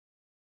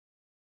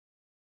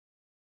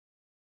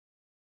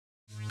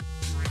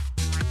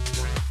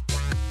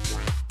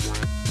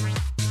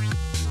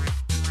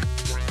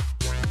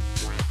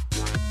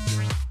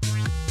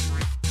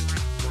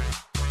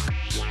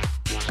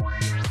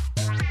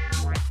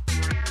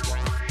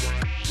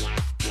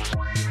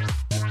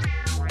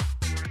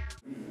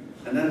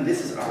and then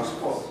this is our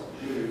spot.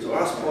 So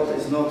our spot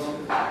is not,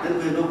 then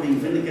we're not being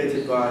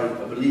vindicated by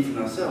a belief in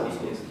ourselves.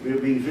 We're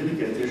being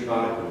vindicated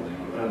by,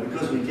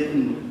 because we're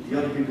giving the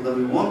other people that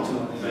we want to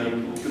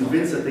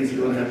convince that things are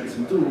going to have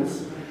some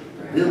tools,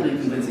 they'll be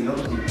convincing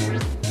other people.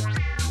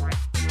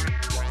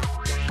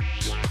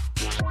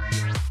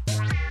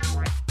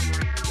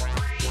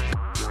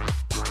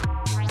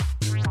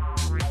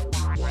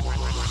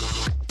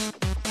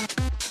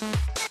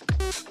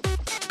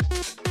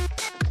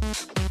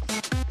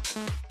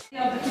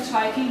 The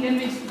hitchhiking, and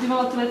we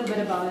developed a little bit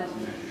about it.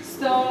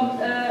 So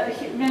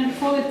when we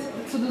call it,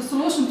 so the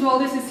solution to all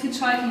this is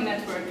hitchhiking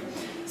network.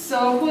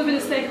 So who will be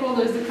the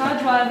stakeholders? The car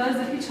drivers,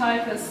 the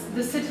hitchhikers,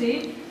 the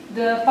city,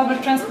 the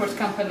public transport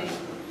company.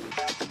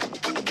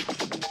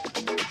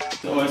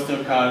 The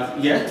Oyster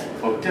card yet,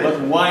 Okay.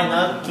 but why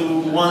not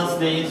to, once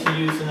they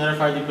introduce an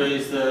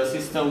RFID-based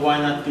system, why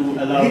not to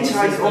allow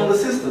Hitchhike on the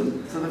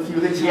system. So if you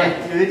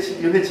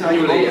hitchhike, you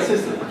hitchhike on the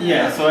system.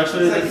 Yeah, so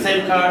actually the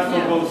same card for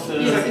both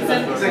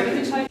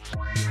Exactly.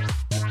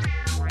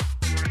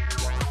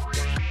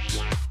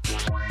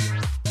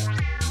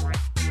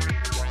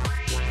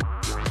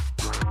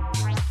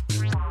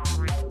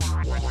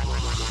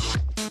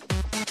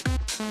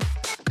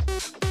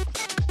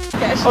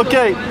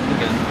 Okay.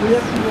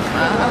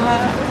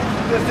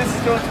 Because this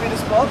is going to be the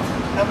spot.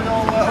 And we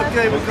all,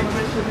 okay, we're going to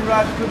wish you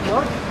right good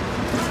luck.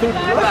 Good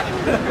luck.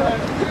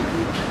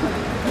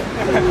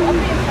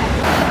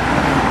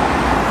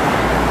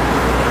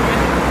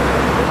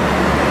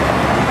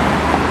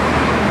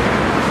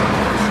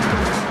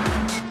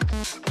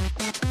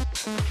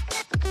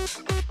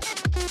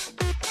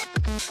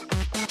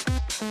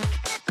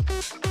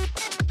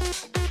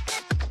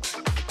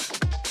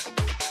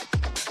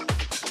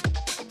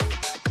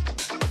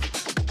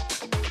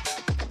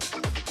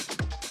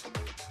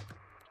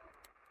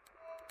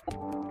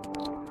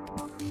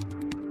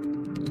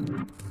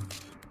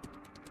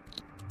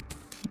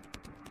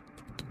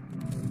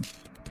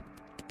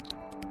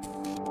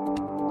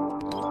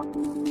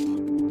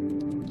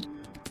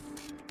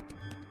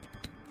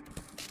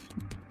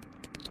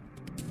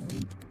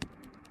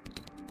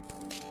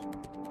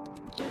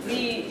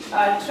 We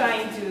are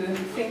trying to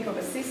think of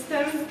a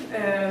system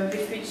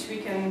with which we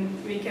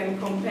can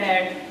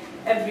compare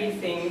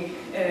everything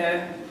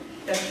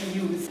that we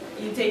use.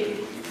 You take it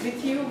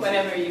with you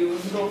whenever you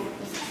go,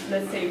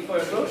 let's say, for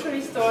a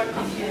grocery store.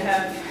 If you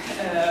have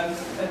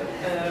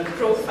a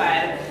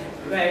profile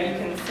where you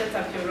can set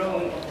up your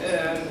own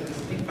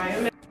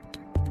environment.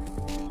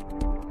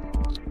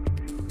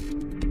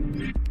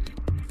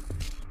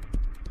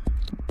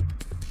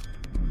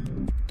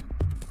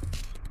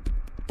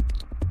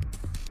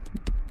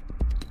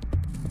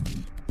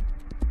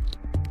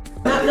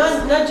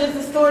 Not just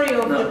the story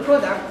of the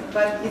product,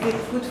 but is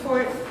it good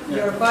for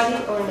your body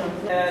or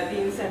not?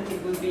 The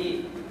incentive would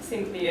be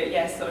simply a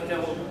yes or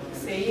no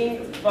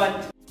saying,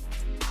 but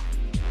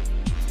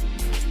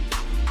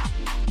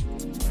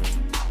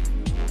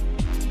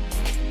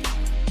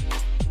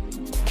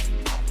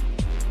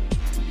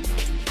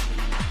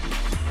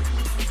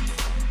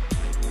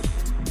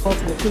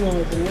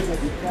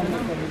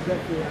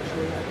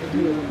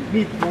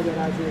mit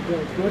magyarázunk el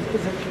egy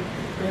környezetben,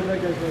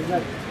 tényleg ez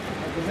meg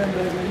az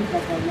emberek meg mit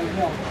akarnak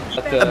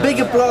le. A big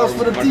applause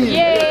for the team!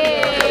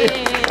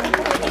 Yay!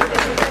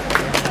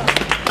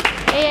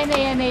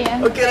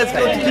 Okay, let's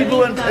go to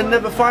people and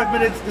have a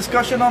 5-minute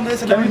discussion on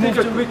this. And Can we take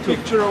a quick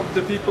picture of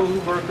the people who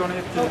work on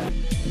it?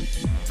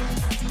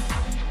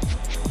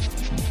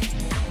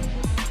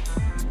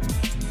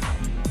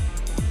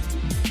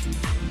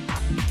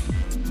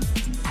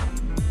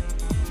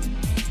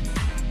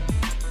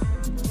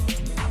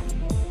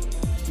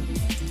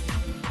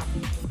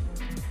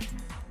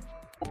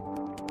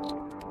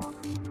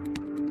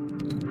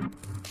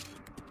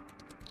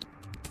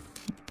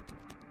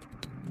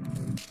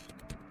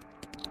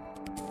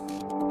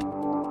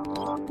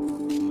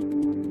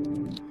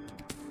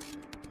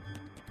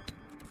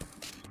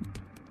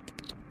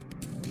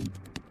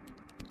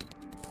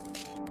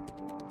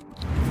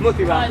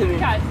 Motiválni.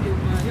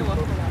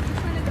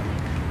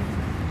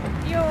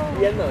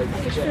 Ilyen nagy.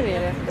 És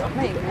fölére.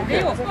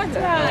 Jó,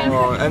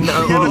 And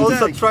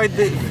also try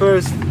the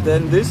first,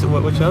 then this.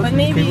 Which else? But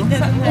maybe it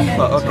doesn't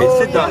have Okay,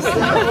 sit down.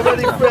 They're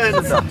already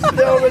friends.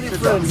 They're already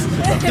friends.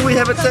 Do we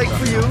have a take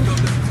for you?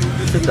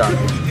 Sit down.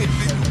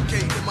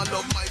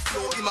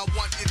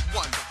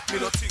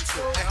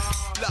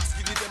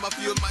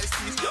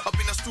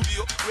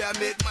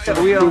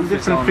 We are on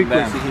different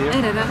frequency here.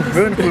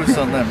 Burn proofs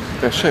on them.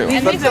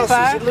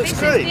 Fantastic, it looks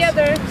great. the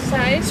other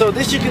side. So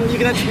this you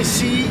can actually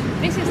see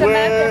This is a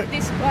map of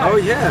this park. Oh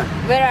yeah.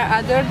 Where are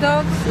other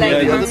dogs, like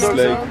Yeah, other it's like-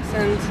 dogs,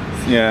 and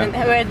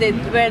Yeah.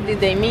 where did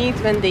they meet,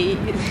 when they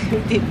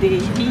did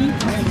they eat?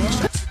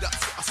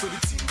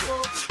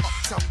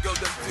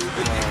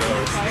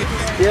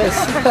 Yes.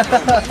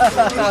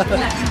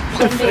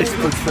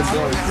 Facebook for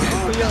dogs.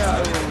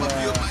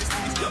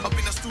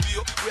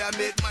 Where I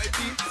make my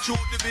beat, shoot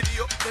the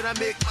video, then I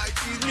make my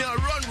team. Me a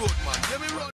run road man, let me run.